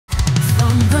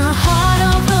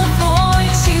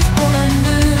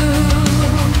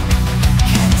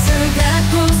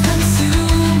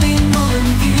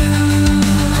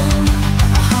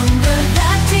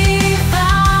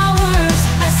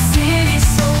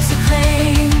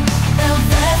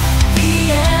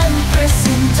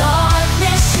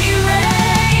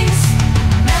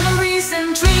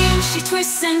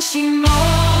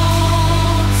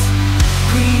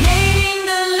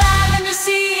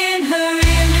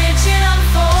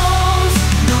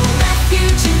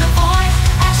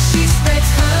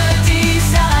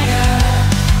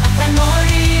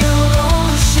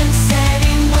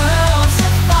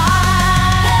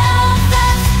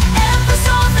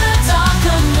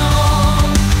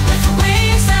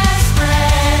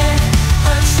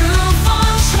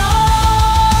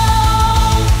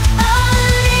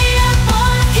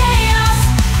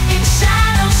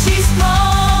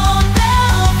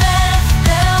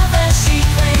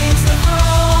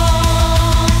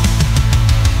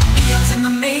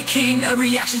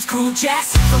reactions, cruel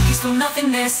jest from peaceful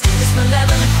nothingness. This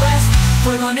malevolent quest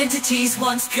for non-entities,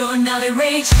 once pure, now they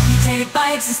rage, mutated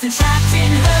by existence, trapped in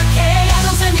her cage.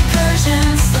 Battles and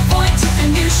incursions, the point took a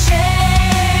new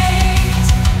shape.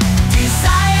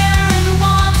 Desire and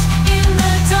want, in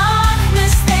the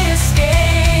darkness they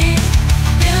escape.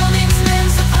 Buildings,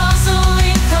 limbs, the puzzle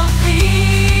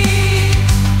incomplete.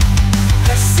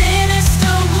 Her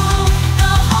sinister wound, the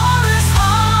horror's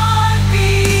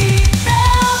heartbeat.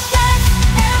 Bel'Veth,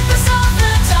 Empress of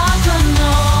the dark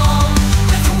unknown,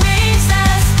 with wings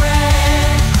that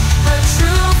spread, her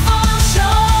true form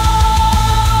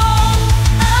shown.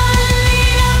 A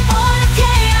leader born of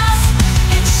chaos,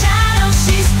 in shadow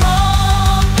she's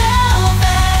born.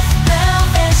 Bel'Veth,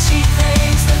 Bel'Veth, she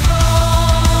claims the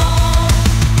throne.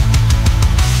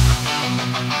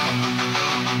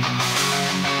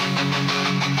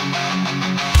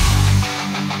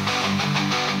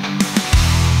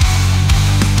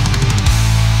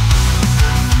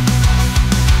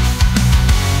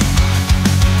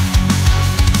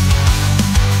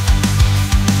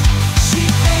 She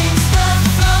claims the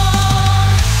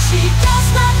throne. She does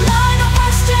not lie nor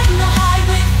question nor hide,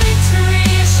 with victory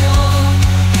assured.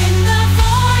 In the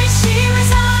void she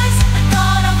resides, the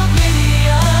god of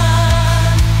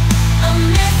oblivion. A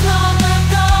myth long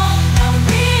ago, now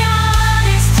beyond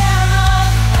its terror,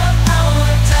 her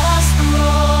power does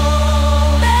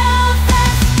grow.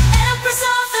 Bel'Veth, Empress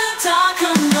of the dark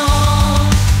unknown,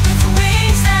 with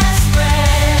wings that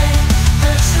spread,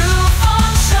 her true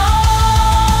form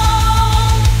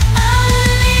shown. A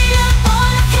leader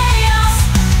born of chaos,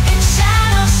 in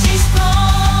shadow she's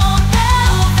born.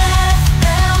 Bel'Veth,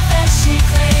 Bel'Veth, she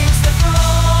claims the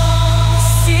throne. The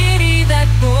city that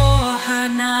bore her,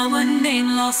 now a name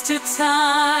lost to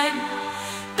time.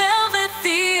 Bel'Veth,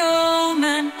 the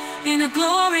omen, in her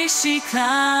glory she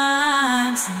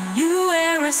climbs. A new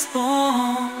era is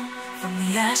born from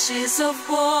the ashes of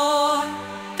war.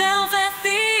 Bel'Veth,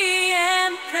 the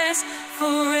Empress,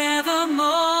 forever